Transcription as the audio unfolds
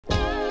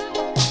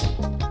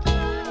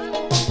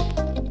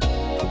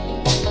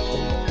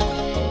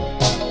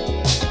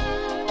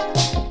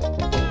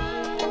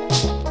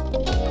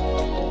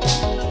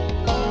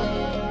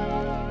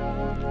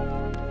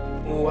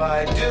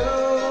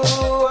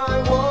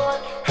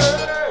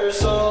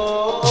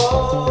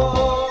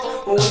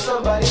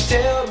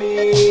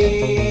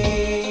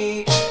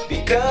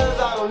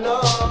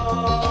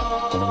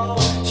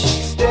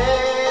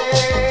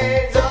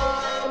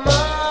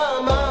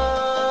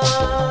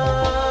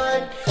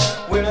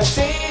when I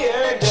see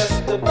her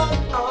just about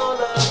all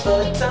of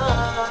the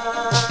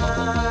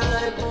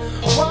time.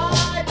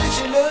 Why does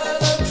she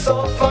look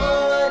so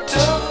fine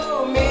to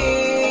me?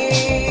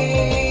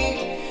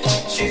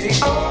 She's the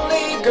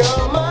only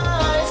girl my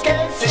eyes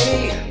can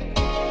see.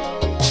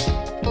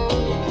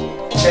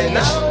 And I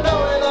don't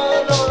know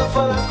if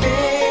what I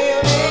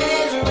feel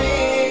is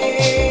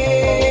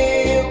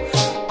real.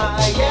 I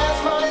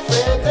asked my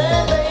friends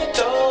and they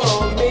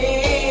told me,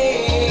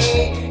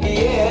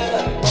 yeah,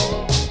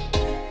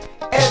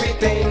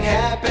 everything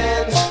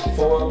happens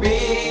for a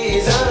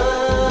reason,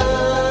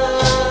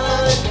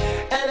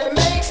 and it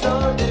makes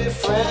no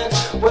difference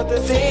what the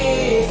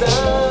season.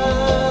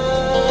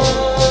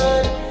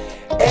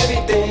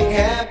 Everything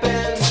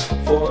happens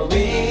for a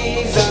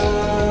reason.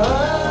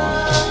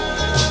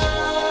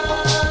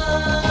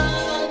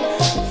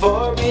 For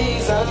a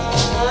reason,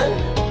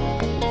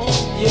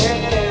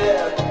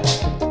 yeah,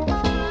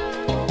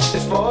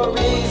 it's for a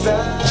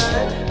reason.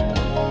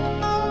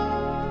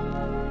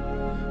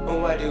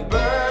 Why do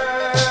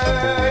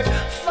birds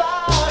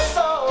fly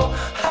so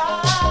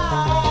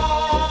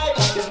high?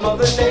 It's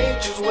Mother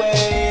Nature's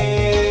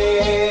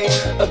way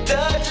of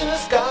touching the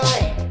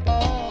sky.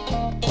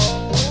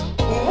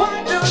 Why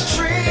do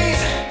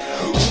trees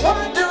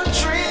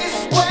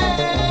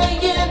sway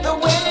in the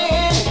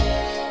wind?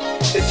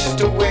 It's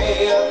just a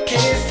way of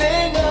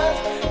kissing us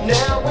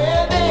now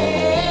and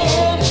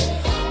then.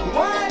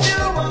 Why do I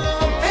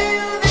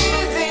feel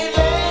these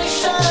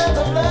elations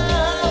of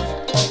love?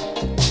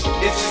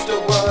 It's just a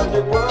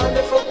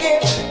wonderful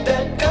gift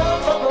that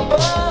comes from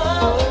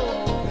above.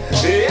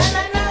 And I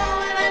know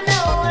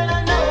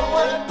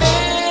what I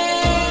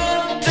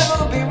feel to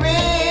be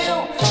real,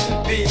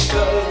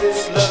 because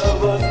this love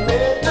was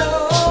meant to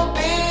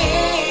be.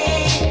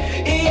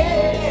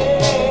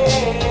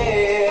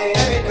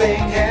 Yeah,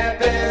 everything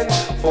happens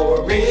for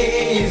a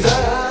reason,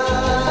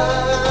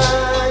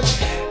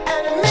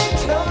 and it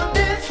makes no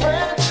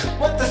difference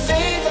what the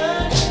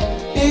season.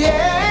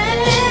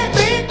 Yeah,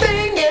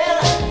 everything,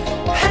 yeah,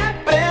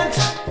 happens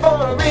for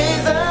a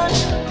reason.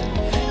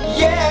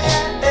 Yeah,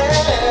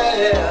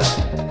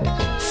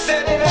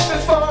 said it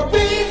happens for a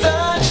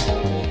reason.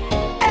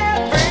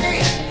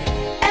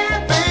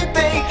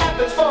 Everything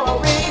happens for a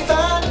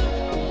reason.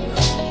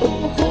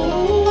 Ooh.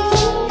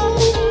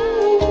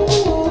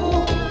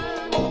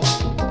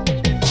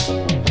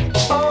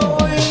 Oh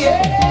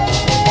yeah,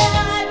 I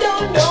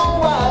don't know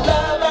why I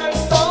love her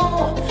so,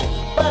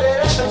 but it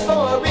happens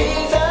for a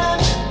reason.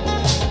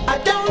 I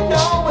don't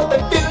know what the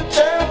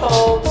future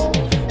holds,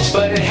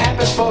 but it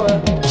happens for a